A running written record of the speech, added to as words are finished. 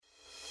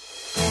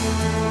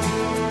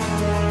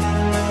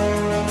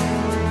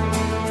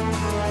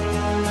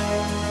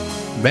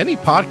Many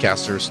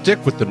podcasters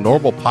stick with the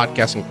normal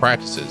podcasting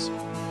practices,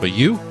 but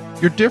you're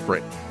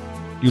different.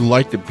 You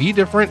like to be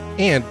different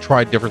and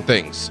try different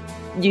things.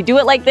 You do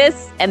it like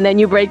this, and then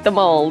you break the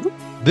mold.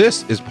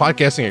 This is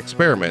Podcasting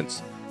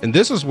Experiments, and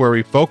this is where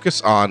we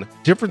focus on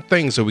different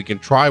things that we can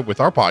try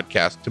with our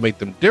podcast to make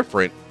them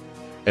different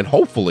and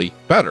hopefully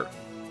better.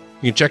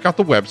 You can check out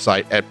the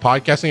website at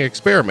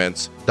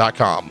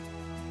podcastingexperiments.com.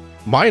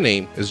 My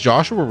name is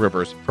Joshua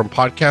Rivers from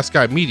Podcast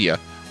Guy Media,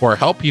 where I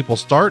help people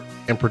start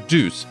and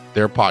produce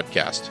their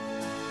podcast.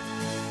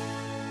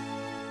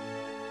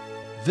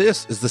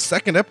 This is the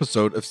second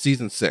episode of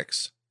Season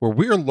 6, where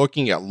we are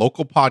looking at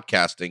local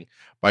podcasting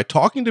by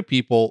talking to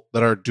people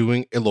that are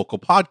doing a local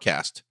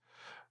podcast.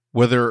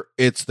 Whether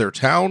it's their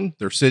town,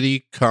 their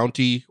city,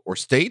 county, or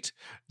state,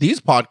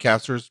 these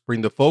podcasters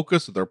bring the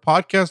focus of their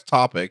podcast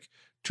topic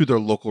to their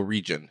local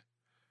region.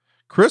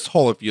 Chris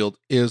Holifield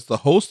is the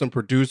host and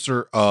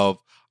producer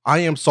of I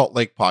Am Salt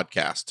Lake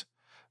podcast.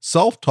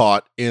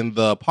 Self-taught in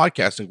the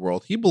podcasting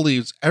world, he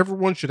believes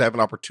everyone should have an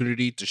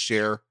opportunity to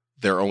share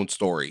their own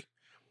story.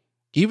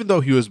 Even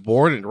though he was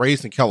born and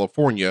raised in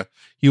California,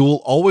 he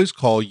will always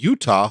call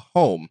Utah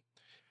home.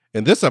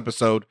 In this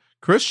episode,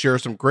 Chris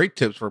shares some great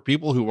tips for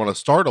people who want to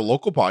start a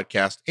local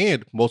podcast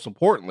and, most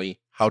importantly,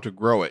 how to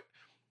grow it.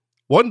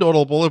 One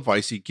notable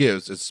advice he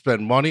gives is to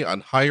spend money on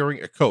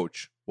hiring a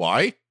coach.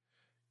 Why?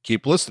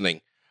 Keep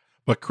listening.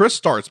 But Chris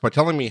starts by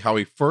telling me how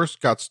he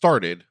first got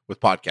started with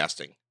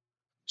podcasting.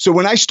 So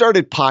when I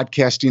started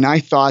podcasting, I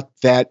thought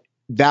that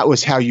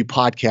was how you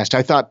podcast.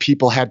 I thought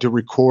people had to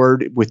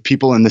record with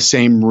people in the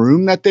same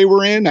room that they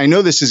were in. I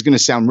know this is going to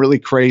sound really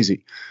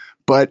crazy,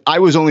 but I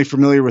was only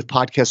familiar with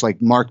podcasts like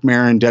Mark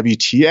Maron,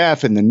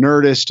 WTF, and The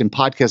Nerdist, and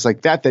podcasts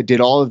like that did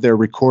all of their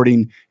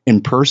recording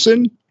in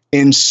person.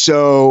 And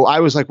so I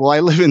was like, well, I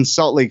live in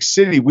Salt Lake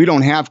City. We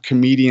don't have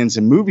comedians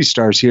and movie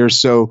stars here.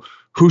 So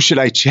who should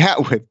I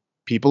chat with?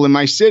 People in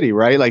my city,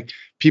 right? Like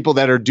people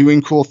that are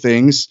doing cool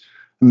things,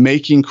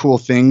 making cool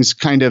things,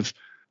 kind of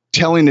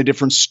telling a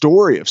different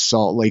story of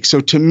Salt Lake.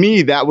 So to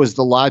me, that was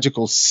the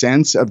logical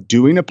sense of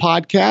doing a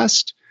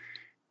podcast.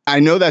 I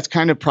know that's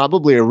kind of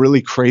probably a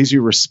really crazy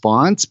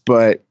response,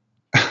 but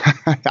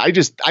I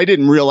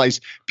didn't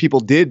realize people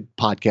did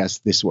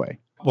podcasts this way.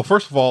 Well,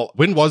 first of all,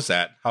 when was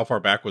that? How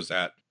far back was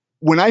that?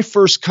 When I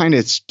first kind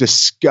of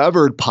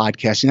discovered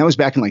podcasting, that was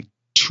back in like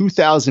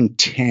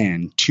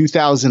 2010,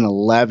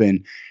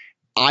 2011.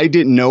 I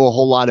didn't know a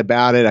whole lot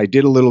about it. I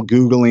did a little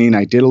Googling,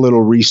 I did a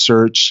little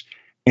research,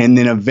 and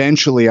then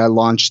eventually I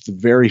launched the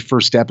very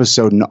first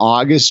episode in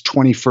August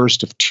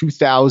 21st of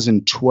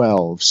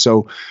 2012.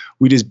 So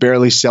we just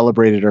barely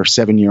celebrated our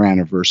 7-year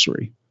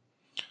anniversary.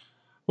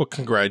 Well,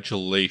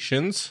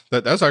 congratulations.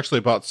 That's actually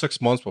about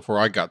 6 months before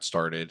I got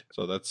started.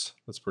 So that's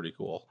pretty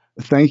cool.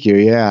 Thank you.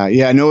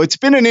 Yeah. No, it's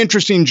been an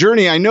interesting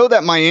journey. I know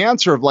that my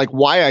answer of like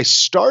why I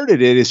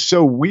started it is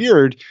so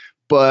weird.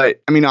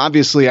 But I mean,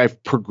 obviously,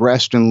 I've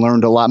progressed and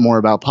learned a lot more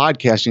about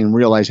podcasting and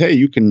realized, hey,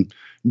 you can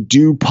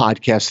do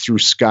podcasts through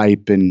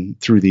Skype and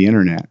through the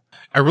internet.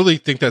 I really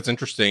think that's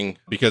interesting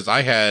because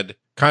I had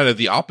kind of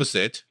the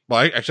opposite. Well,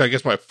 I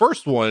guess my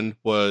first one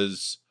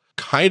was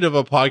kind of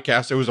a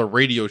podcast. It was a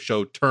radio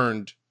show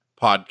turned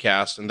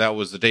podcast, and that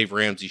was the Dave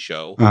Ramsey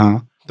Show. Uh-huh.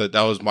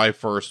 That was my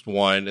first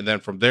one. And then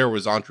from there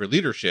was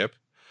EntreLeadership,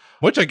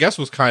 which I guess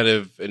was kind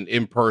of an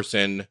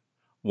in-person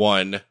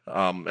one.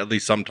 At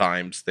least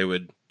sometimes they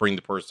would bring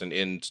the person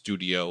in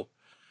studio.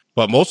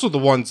 But most of the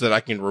ones that I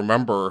can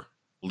remember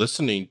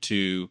listening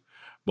to,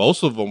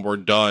 most of them were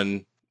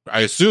done, I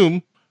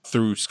assume,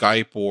 through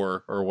Skype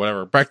or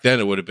whatever. Back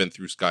then it would have been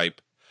through Skype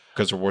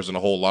because there wasn't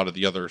a whole lot of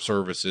the other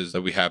services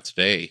that we have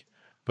today.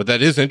 But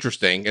that is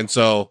interesting. And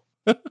so...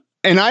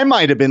 And I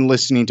might have been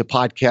listening to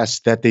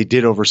podcasts that they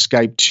did over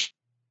Skype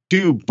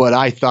too, but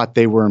I thought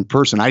they were in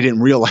person. I didn't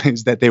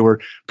realize that they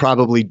were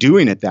probably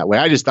doing it that way.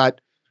 I just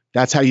thought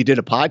that's how you did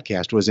a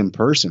podcast, was in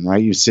person,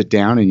 right? You sit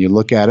down and you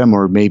look at them,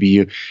 or maybe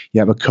you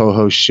have a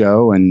co-host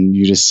show and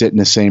you just sit in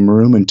the same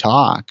room and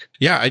talk.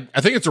 Yeah, I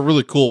think it's a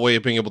really cool way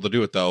of being able to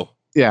do it, though.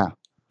 Yeah.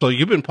 So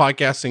you've been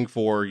podcasting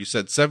for, you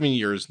said 7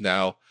 years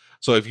now.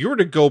 So if you were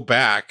to go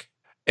back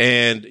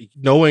and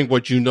knowing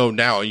what you know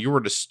now, and you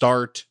were to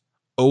start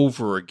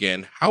over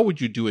again, how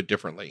would you do it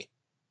differently?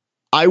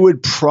 I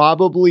would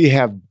probably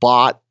have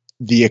bought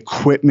the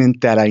equipment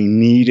that I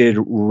needed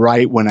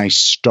right when I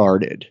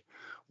started.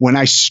 When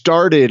I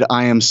started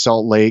I Am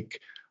Salt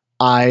Lake,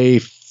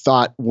 I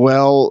thought,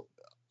 well,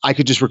 I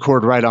could just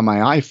record right on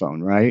my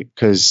iPhone, right?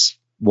 Because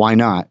why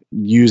not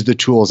use the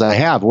tools I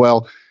have?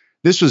 Well,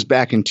 this was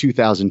back in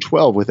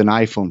 2012 with an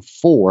iPhone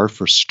 4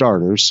 for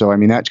starters. So, I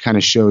mean, that kind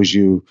of shows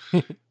you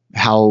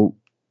how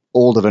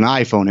old of an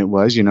iPhone it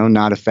was,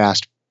 not a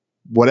fast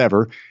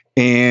whatever.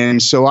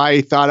 And so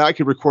I thought I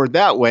could record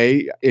that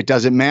way. It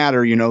doesn't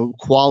matter,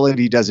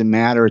 quality doesn't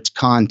matter. It's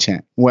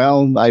content.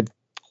 Well,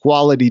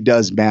 quality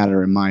does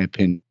matter in my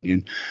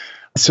opinion.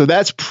 So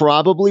that's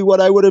probably what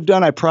I would have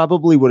done. I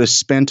probably would have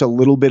spent a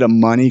little bit of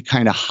money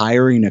kind of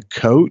hiring a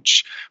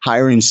coach,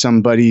 hiring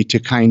somebody to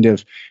kind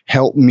of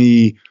help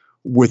me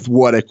with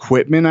what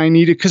equipment I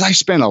needed, because I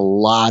spent a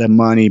lot of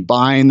money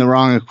buying the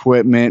wrong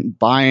equipment,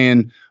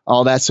 buying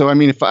all that. So, I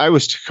mean, if I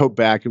was to go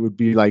back, it would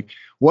be like,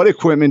 what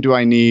equipment do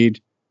I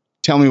need?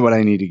 Tell me what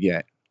I need to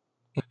get.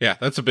 Yeah,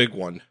 that's a big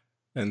one.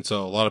 And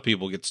so a lot of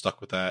people get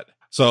stuck with that.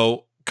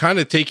 So kind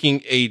of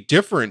taking a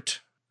different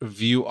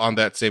view on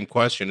that same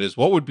question is,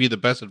 what would be the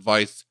best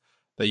advice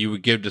that you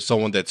would give to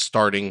someone that's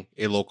starting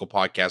a local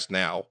podcast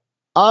now?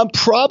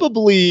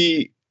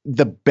 Probably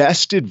the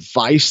best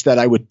advice that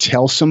I would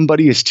tell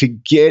somebody is to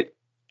get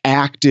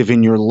active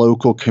in your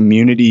local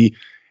community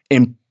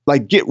and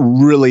like get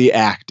really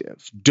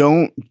active.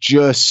 Don't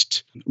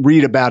just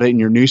read about it in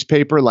your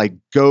newspaper. Like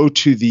go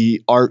to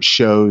the art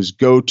shows,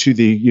 go to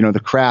the, the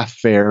craft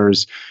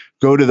fairs,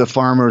 go to the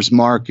farmers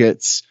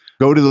markets,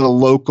 go to the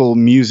local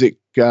music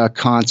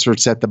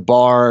concerts at the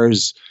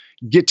bars,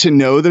 get to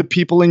know the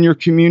people in your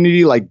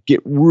community, like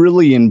get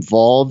really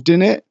involved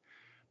in it,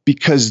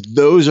 because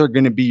those are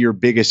going to be your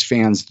biggest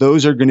fans.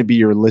 Those are going to be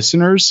your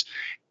listeners.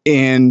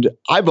 And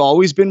I've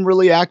always been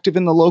really active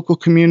in the local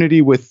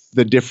community with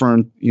the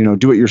different,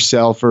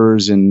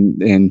 do-it-yourselfers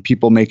and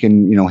people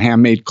making,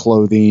 handmade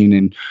clothing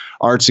and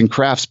arts and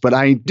crafts. But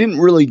I didn't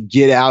really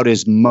get out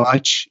as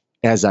much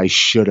as I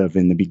should have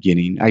in the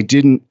beginning. I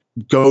didn't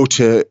go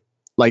to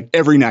like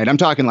every night. I'm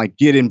talking like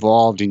get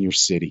involved in your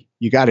city.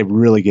 You got to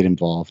really get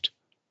involved.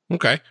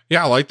 Okay.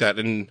 Yeah, I like that.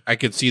 And I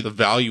could see the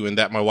value in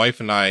that. My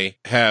wife and I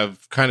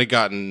have kind of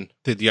gotten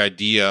to the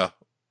idea,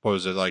 what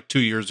was it, like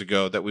 2 years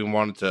ago, that we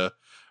wanted to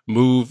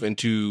move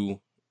into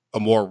a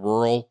more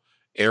rural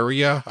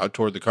area out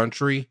toward the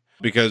country,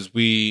 because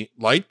we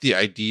like the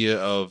idea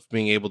of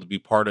being able to be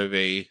part of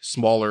a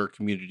smaller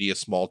community, a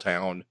small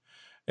town,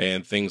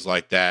 and things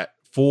like that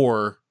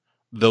for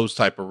those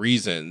type of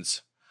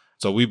reasons.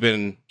 So we've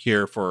been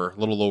here for a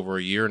little over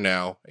a year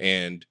now,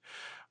 and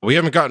we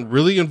haven't gotten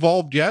really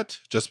involved yet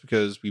just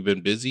because we've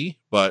been busy,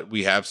 but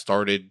we have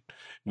started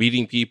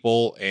meeting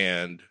people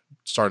and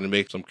starting to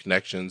make some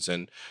connections.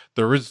 And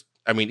there is,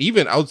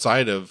 even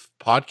outside of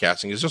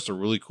podcasting, it's just a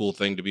really cool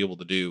thing to be able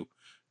to do,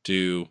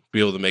 to be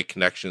able to make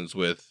connections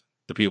with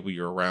the people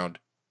you're around.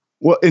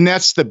 Well, and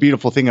that's the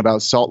beautiful thing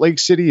about Salt Lake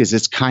City is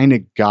it's kind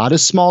of got a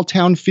small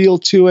town feel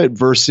to it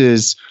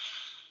versus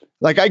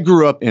like I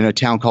grew up in a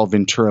town called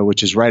Ventura,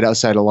 which is right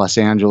outside of Los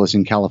Angeles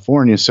in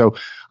California. So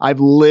I've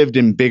lived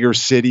in bigger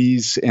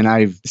cities and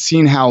I've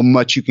seen how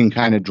much you can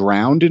kind of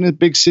drown in a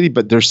big city.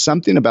 But there's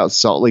something about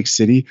Salt Lake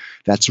City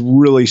that's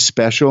really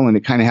special. And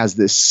it kind of has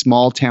this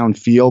small town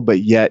feel, but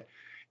yet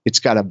it's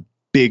got a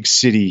big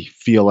city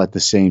feel at the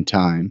same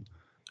time.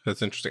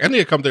 That's interesting. I need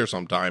to come there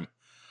sometime.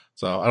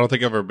 So I don't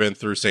think I've ever been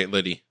through St.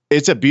 Liddy.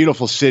 It's a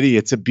beautiful city.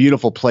 It's a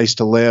beautiful place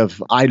to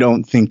live. I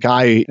don't think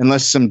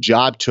unless some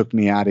job took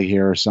me out of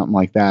here or something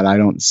like that, I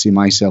don't see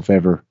myself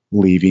ever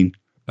leaving.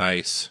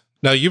 Nice.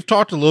 Now, you've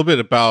talked a little bit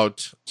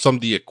about some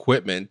of the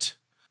equipment.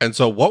 And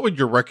so what would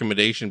your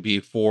recommendation be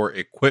for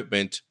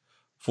equipment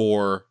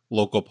for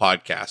local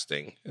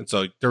podcasting? And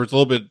so there was a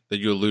little bit that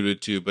you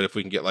alluded to, but if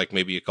we can get like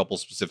maybe a couple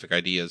specific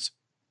ideas.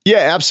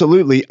 Yeah,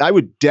 absolutely. I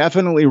would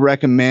definitely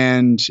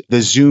recommend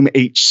the Zoom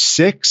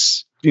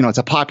H6. It's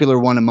a popular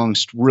one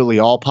amongst really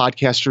all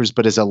podcasters,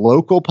 but as a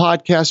local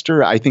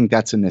podcaster, I think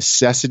that's a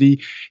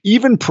necessity,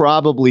 even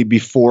probably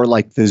before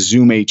like the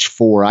Zoom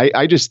H4.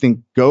 I just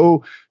think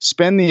go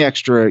spend the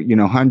extra,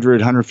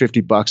 $100,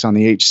 $150 on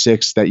the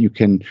H6 that you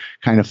can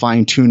kind of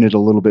fine tune it a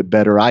little bit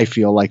better. I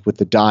feel like with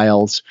the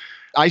dials.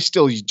 I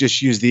still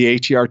just use the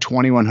ATR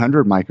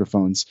 2100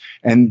 microphones.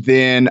 And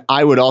then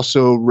I would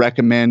also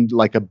recommend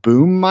like a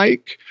boom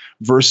mic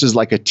versus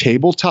like a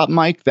tabletop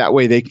mic. That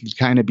way they can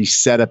kind of be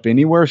set up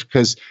anywhere.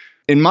 Because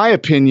in my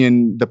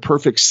opinion, the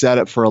perfect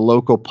setup for a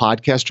local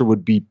podcaster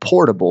would be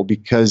portable,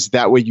 because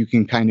that way you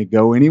can kind of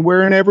go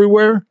anywhere and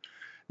everywhere,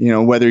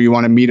 whether you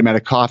want to meet them at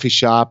a coffee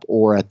shop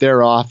or at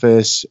their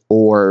office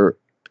or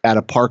at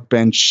a park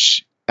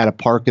bench at a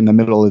park in the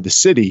middle of the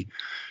city.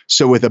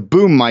 So with a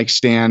boom mic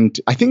stand,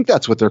 I think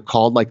that's what they're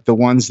called, like the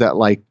ones that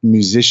like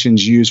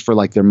musicians use for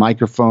like their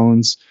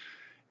microphones.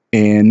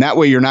 And that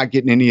way you're not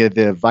getting any of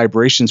the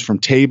vibrations from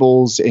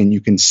tables and you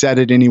can set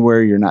it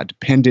anywhere. You're not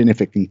dependent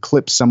if it can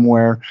clip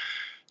somewhere.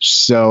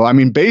 So,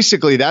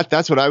 basically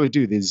that's what I would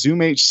do. The Zoom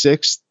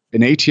H6,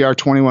 an ATR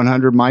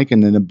 2100 mic,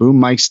 and then a boom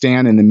mic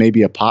stand, and then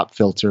maybe a pop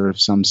filter of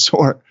some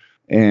sort.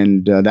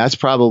 And that's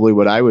probably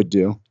what I would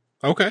do.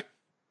 Okay.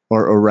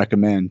 Or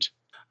recommend.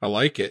 I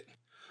like it.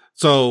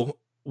 So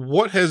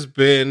what has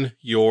been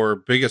your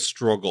biggest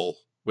struggle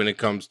when it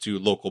comes to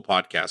local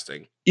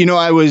podcasting?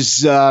 I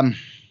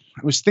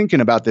was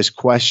thinking about this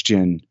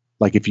question,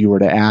 like if you were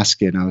to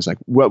ask it, and I was like,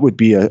 what would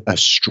be a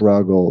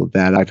struggle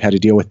that I've had to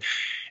deal with?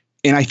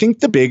 And I think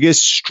the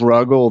biggest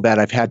struggle that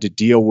I've had to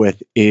deal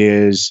with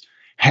is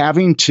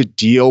having to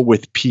deal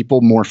with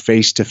people more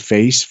face to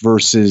face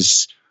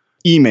versus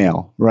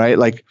email, right?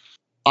 Like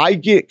I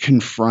get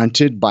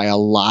confronted by a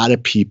lot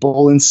of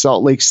people in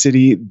Salt Lake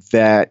City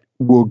that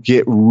will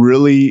get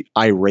really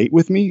irate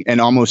with me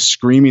and almost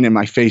screaming in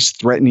my face,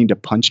 threatening to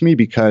punch me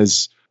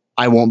because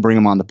I won't bring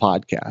them on the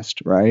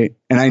podcast, right?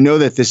 And I know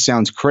that this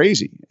sounds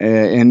crazy.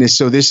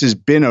 So this has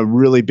been a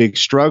really big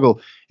struggle.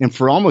 And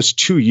for almost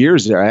 2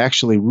 years there, I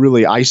actually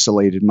really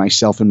isolated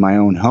myself in my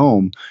own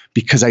home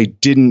because I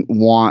didn't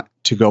want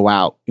to go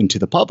out into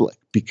the public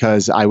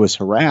because I was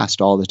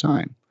harassed all the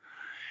time.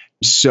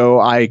 So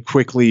I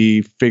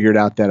quickly figured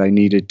out that I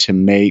needed to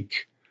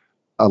make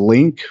a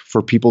link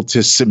for people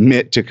to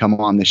submit to come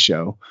on the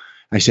show.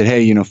 I said,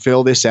 hey,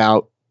 fill this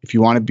out. If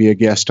you want to be a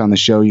guest on the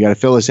show, you got to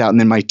fill this out, and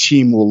then my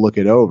team will look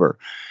it over.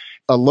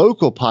 A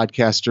local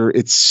podcaster,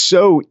 it's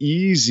so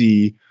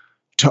easy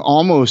to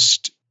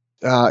almost,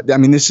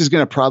 this is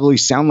going to probably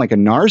sound like a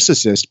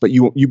narcissist, but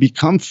you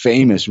become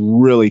famous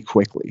really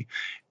quickly.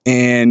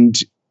 And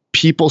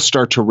people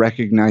start to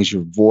recognize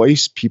your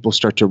voice. People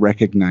start to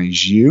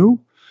recognize you.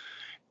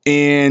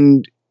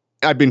 And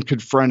I've been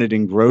confronted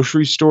in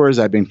grocery stores.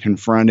 I've been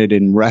confronted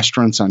in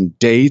restaurants on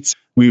dates.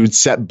 We would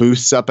set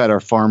booths up at our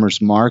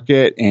farmers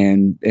market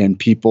and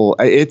people,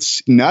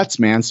 it's nuts,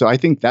 man. So I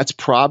think that's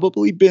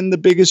probably been the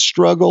biggest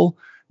struggle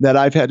that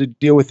I've had to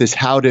deal with, is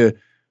how to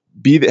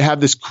have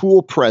this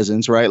cool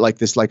presence, right?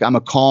 Like I'm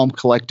a calm,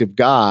 collective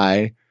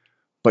guy,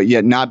 but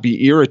yet not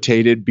be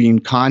irritated being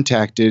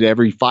contacted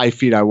every 5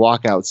 feet I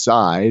walk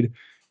outside,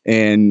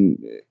 and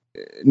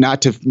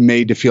not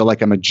made to feel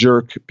like I'm a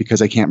jerk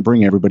because I can't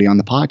bring everybody on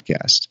the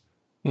podcast.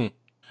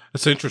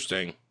 That's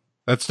interesting.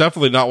 That's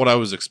definitely not what I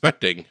was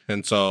expecting.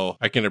 And so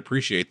I can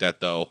appreciate that,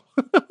 though.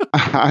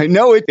 I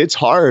know it's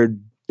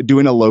hard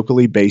doing a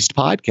locally based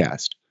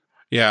podcast.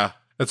 Yeah.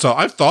 And so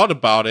I've thought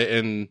about it,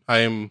 and I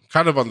am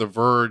kind of on the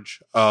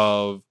verge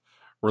of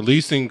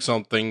releasing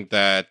something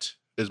that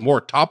is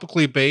more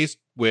topically based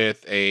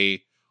with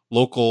a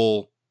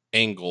local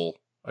angle.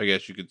 I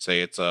guess you could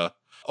say it's a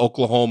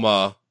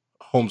Oklahoma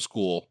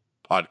homeschool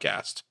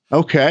podcast.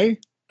 Okay.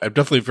 I'm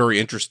definitely very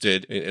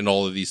interested in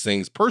all of these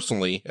things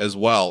personally as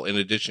well, in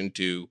addition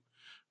to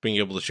being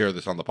able to share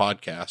this on the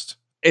podcast.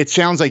 It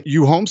sounds like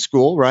you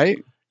homeschool, right?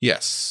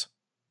 Yes.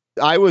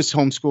 I was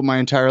homeschooled my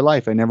entire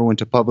life. I never went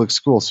to public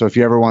school. So if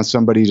you ever want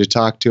somebody to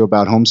talk to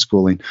about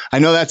homeschooling, I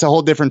know that's a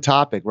whole different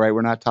topic, right?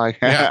 We're not talking.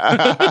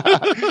 Yeah.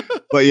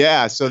 But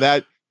yeah, so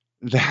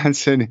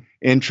that's an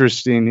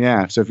interesting,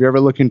 yeah. So if you're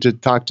ever looking to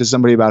talk to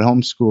somebody about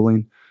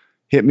homeschooling,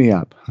 hit me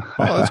up.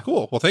 Oh, that's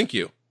cool. Well, thank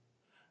you.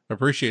 I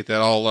appreciate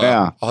that.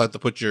 I'll have to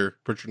put your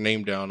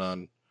name down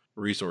on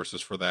resources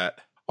for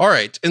that. All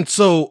right. And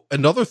so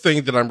another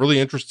thing that I'm really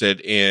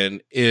interested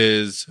in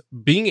is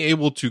being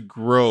able to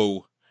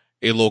grow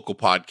a local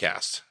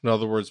podcast. In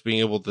other words, being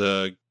able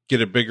to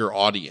get a bigger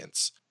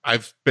audience.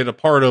 I've been a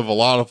part of a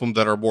lot of them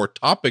that are more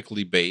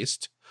topically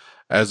based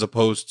as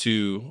opposed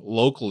to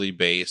locally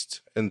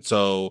based. And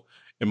so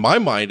in my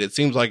mind, it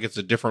seems like it's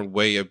a different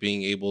way of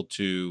being able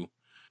to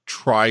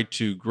try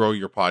to grow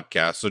your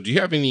podcast. So do you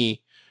have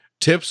any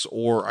tips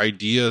or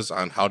ideas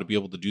on how to be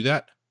able to do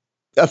that?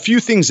 A few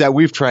things that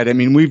we've tried. I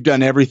mean, we've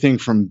done everything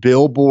from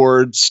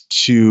billboards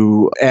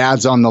to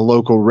ads on the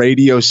local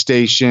radio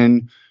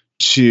station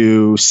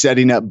to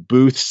setting up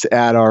booths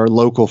at our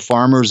local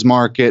farmers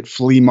market,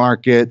 flea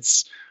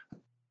markets,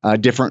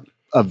 different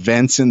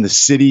events in the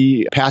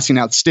city, passing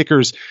out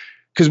stickers.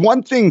 Because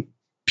one thing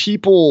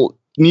people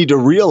need to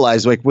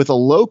realize, like with a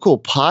local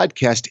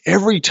podcast,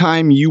 every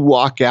time you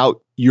walk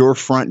out your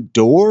front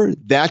door,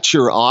 that's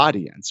your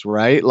audience,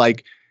 right?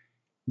 Like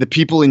the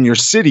people in your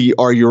city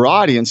are your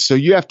audience. So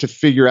you have to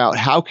figure out,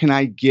 how can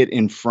I get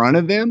in front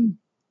of them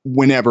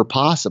whenever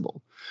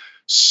possible?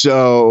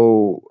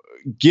 So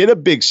get a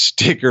big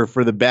sticker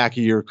for the back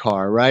of your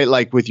car, right?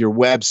 Like with your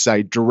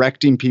website,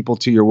 directing people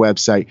to your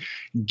website.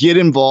 Get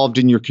involved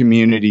in your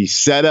community,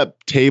 set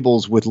up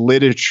tables with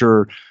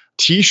literature,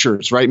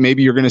 t-shirts, right?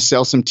 Maybe you're going to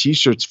sell some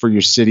t-shirts for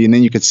your city, and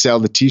then you could sell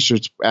the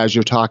t-shirts as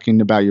you're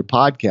talking about your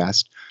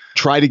podcast.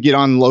 Try to get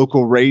on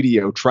local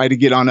radio, try to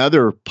get on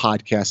other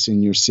podcasts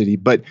in your city.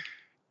 But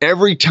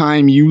every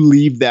time you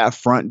leave that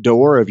front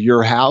door of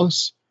your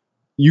house,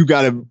 you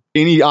got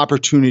any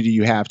opportunity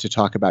you have to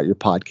talk about your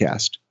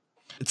podcast.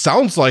 It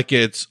sounds like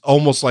it's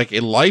almost like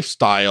a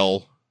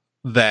lifestyle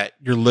that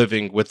you're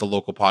living with the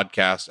local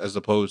podcast, as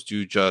opposed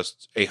to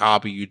just a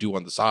hobby you do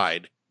on the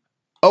side.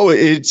 Oh,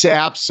 it's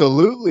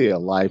absolutely a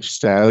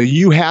lifestyle.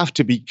 You have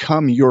to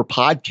become your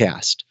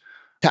podcast.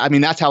 I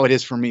mean, that's how it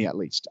is for me, at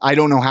least. I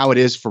don't know how it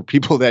is for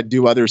people that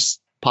do other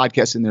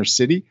podcasts in their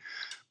city,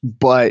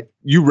 but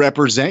you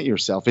represent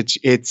yourself.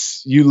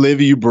 It's you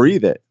live, you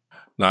breathe it.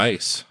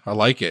 Nice. I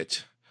like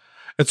it.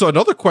 And so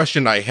another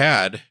question I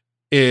had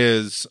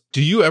is,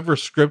 do you ever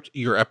script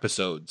your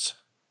episodes?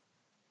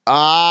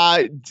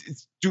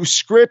 Do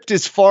script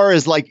as far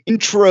as like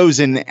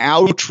intros and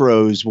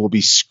outros will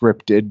be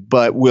scripted,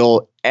 but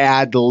we'll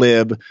ad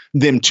lib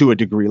them to a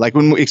degree. Like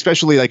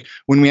especially like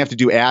when we have to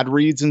do ad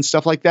reads and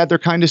stuff like that, they're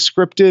kind of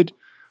scripted.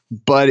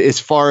 But as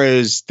far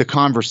as the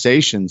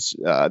conversations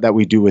that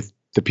we do with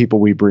the people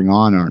we bring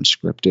on aren't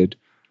scripted.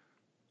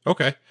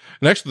 Okay.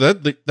 And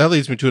actually that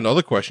leads me to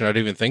another question I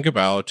didn't even think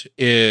about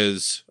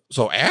is,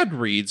 so ad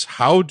reads,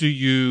 how do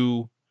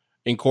you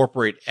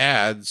incorporate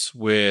ads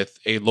with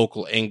a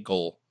local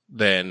angle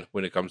then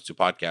when it comes to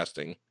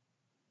podcasting?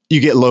 You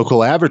get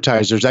local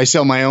advertisers. I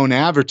sell my own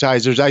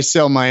advertisers. I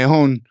sell my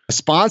own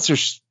sponsor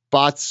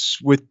spots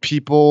with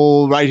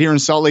people right here in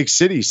Salt Lake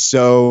City.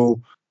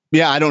 So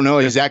yeah, I don't know.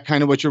 Is that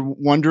kind of what you're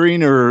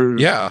wondering, or?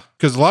 Yeah,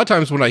 because a lot of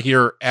times when I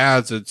hear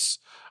ads, it's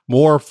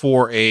more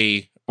for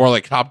a more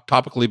like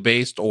topically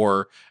based,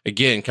 or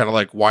again, kind of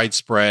like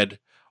widespread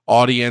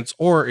audience,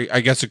 or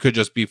I guess it could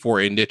just be for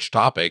a niche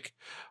topic.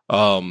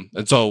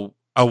 And so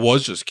I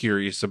was just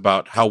curious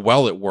about how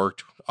well it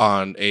worked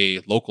on a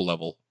local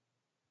level.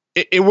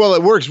 Well,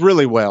 it works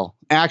really well.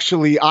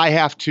 Actually, I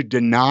have to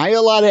deny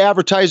a lot of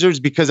advertisers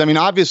because, I mean,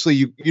 obviously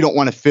you don't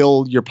want to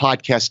fill your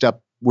podcast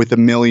up with a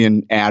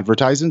million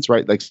advertisements,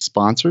 right? Like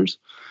sponsors.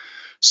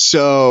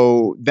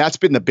 So that's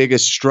been the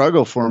biggest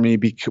struggle for me.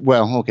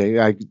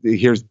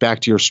 Here's back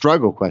to your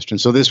struggle question.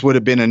 So this would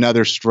have been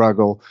another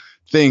struggle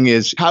thing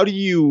is, how do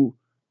you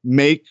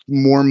make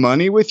more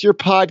money with your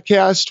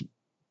podcast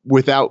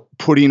without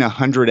putting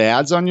 100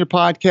 ads on your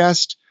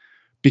podcast?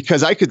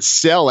 Because I could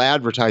sell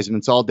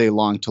advertisements all day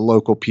long to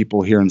local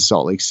people here in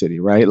Salt Lake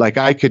City, right? Like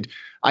I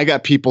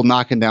got people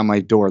knocking down my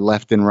door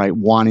left and right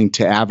wanting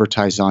to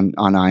advertise on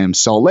I Am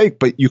Salt Lake,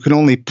 but you can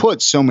only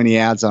put so many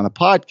ads on a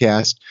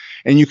podcast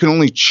and you can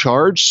only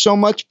charge so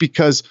much,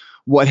 because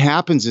what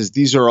happens is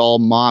these are all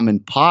mom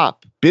and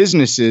pop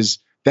businesses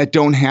that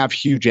don't have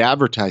huge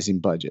advertising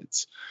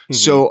budgets. Mm-hmm.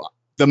 So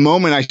the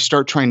moment I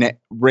start trying to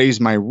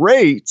raise my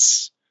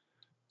rates,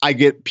 I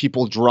get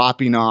people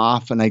dropping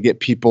off and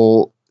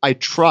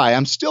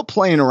I'm still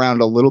playing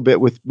around a little bit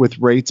with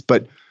rates,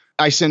 but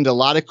I send a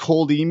lot of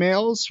cold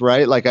emails,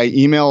 right? Like I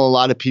email a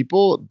lot of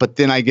people, but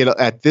then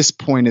at this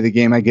point of the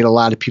game, I get a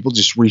lot of people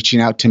just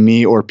reaching out to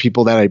me, or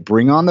people that I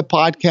bring on the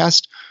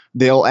podcast.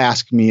 They'll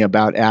ask me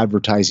about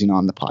advertising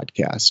on the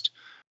podcast.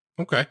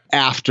 Okay.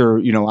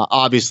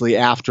 Obviously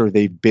after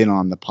they've been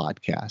on the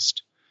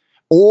podcast.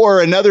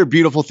 Or another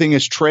beautiful thing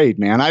is trade,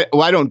 man.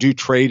 I don't do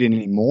trade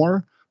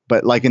anymore,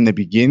 but like in the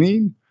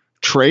beginning,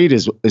 trade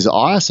is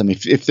awesome.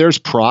 If there's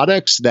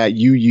products that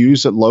you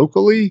use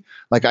locally,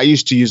 like I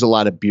used to use a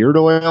lot of beard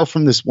oil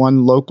from this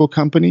one local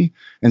company.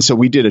 And so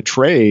we did a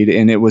trade,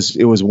 and it was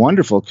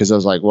wonderful, because I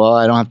was like, well,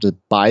 I don't have to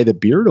buy the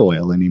beard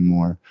oil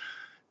anymore.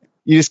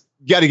 You just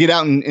got to get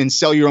out and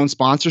sell your own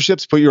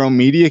sponsorships, put your own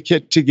media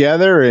kit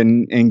together,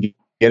 and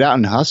get out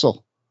and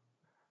hustle.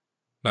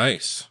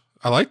 Nice.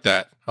 I like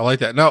that.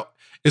 Now,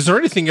 is there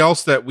anything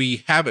else that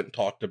we haven't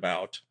talked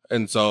about?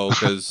 And so,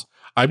 because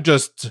I'm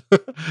just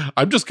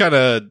kind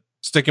of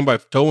sticking my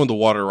toe in the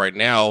water right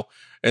now.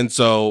 And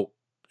so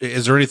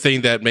is there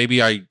anything that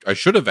maybe I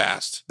should have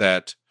asked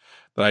that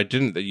I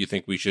didn't, that you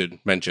think we should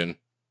mention?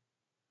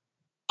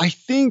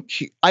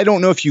 I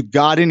don't know if you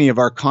got any of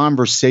our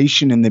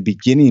conversation in the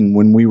beginning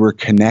when we were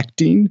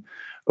connecting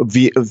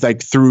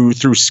like through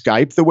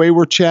Skype, the way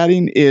we're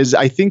chatting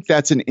I think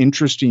that's an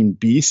interesting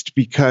beast,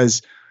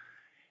 because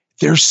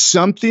there's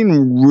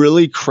something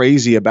really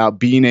crazy about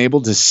being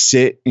able to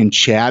sit and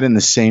chat in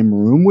the same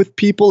room with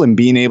people and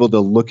being able to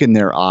look in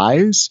their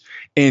eyes.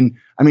 And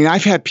I mean,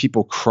 I've had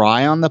people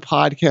cry on the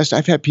podcast.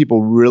 I've had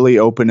people really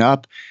open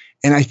up,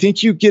 and I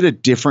think you get a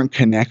different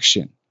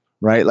connection,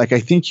 right? Like I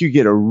think you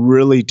get a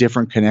really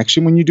different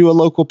connection when you do a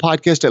local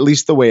podcast, at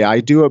least the way I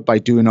do it, by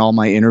doing all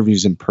my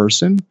interviews in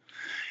person.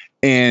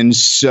 And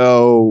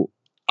so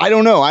I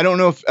don't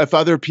know if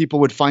other people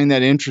would find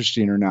that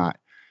interesting or not.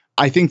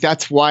 I think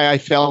that's why I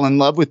fell in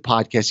love with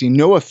podcasting.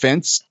 No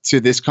offense to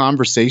this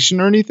conversation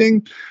or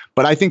anything,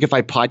 but I think if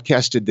I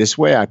podcasted this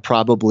way, I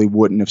probably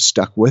wouldn't have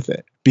stuck with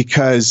it,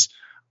 because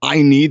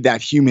I need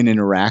that human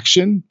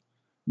interaction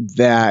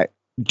that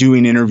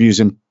doing interviews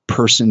in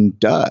person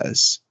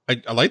does.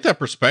 I like that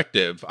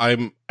perspective.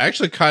 I'm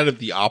actually kind of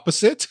the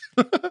opposite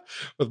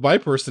with my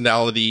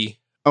personality.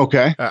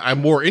 Okay.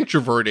 I'm more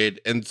introverted.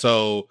 And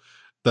so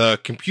the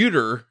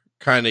computer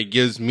kind of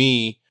gives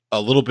me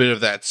a little bit of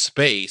that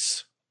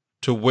space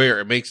to where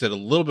it makes it a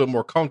little bit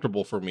more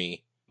comfortable for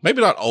me.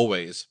 Maybe not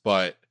always,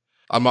 but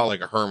I'm not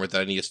like a hermit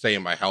that I need to stay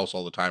in my house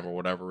all the time or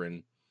whatever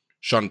and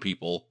shun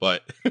people.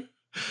 But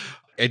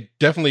I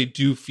definitely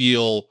do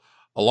feel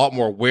a lot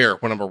more aware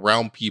when I'm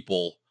around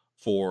people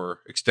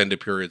for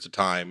extended periods of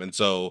time. And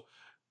so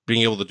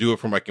being able to do it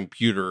from my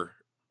computer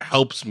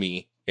helps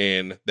me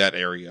in that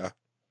area.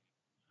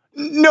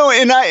 No,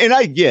 and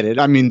I get it.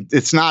 I mean,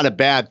 it's not a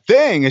bad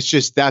thing. It's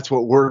just that's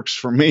what works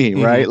for me,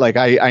 right? Like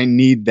I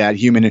need that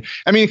human.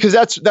 I mean, because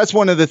that's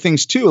one of the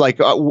things too.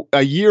 Like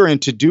a year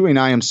into doing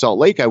I Am Salt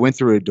Lake, I went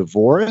through a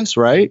divorce,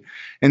 right?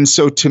 And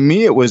so to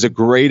me, it was a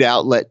great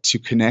outlet to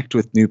connect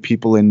with new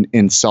people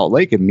in Salt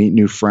Lake and meet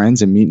new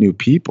friends and meet new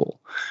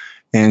people.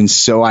 And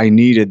so I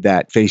needed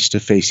that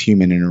face-to-face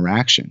human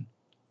interaction.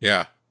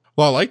 Yeah.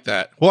 Well, I like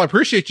that. Well, I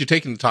appreciate you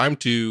taking the time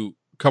to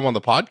come on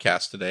the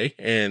podcast today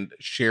and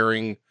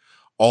sharing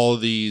all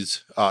of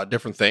these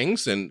different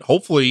things. And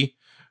hopefully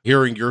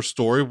hearing your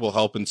story will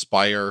help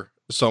inspire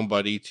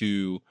somebody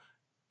to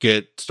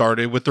get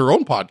started with their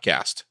own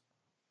podcast.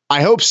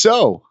 I hope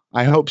so.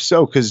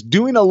 Because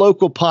doing a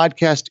local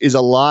podcast is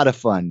a lot of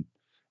fun.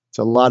 It's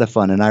a lot of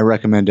fun, and I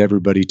recommend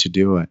everybody to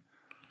do it.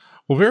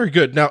 Well, very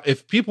good. Now,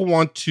 if people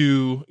want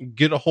to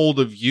get a hold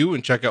of you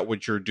and check out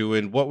what you're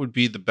doing, what would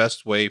be the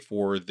best way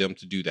for them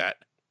to do that?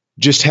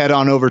 Just head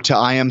on over to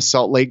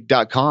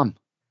iamsaltlake.com.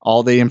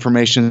 All the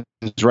information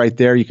is right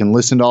there. You can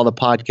listen to all the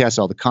podcasts,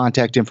 all the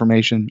contact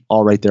information,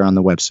 all right there on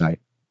the website.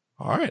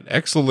 All right.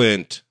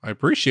 Excellent. I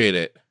appreciate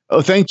it.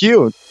 Oh, thank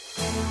you.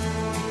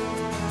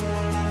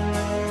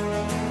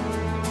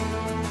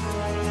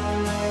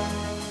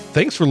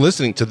 Thanks for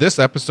listening to this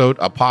episode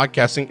of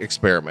Podcasting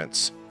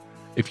Experiments.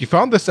 If you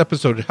found this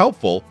episode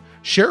helpful,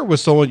 share it with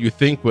someone you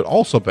think would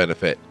also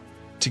benefit.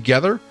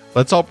 Together,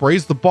 let's help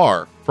raise the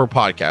bar for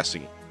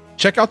podcasting.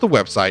 Check out the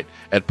website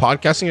at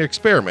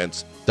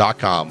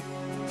podcastingexperiments.com.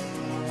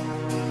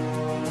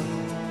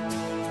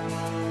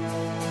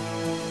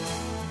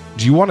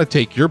 Do you want to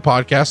take your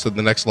podcast to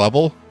the next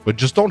level, but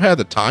just don't have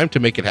the time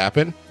to make it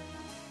happen?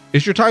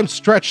 Is your time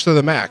stretched to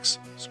the max,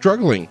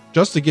 struggling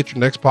just to get your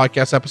next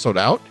podcast episode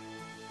out?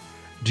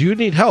 Do you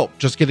need help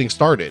just getting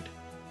started?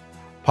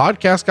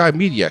 Podcast Guy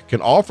Media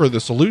can offer the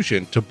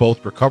solution to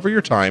both recover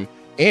your time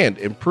and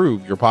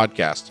improve your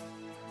podcast.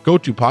 Go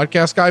to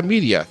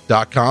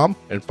podcastguymedia.com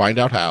and find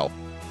out how.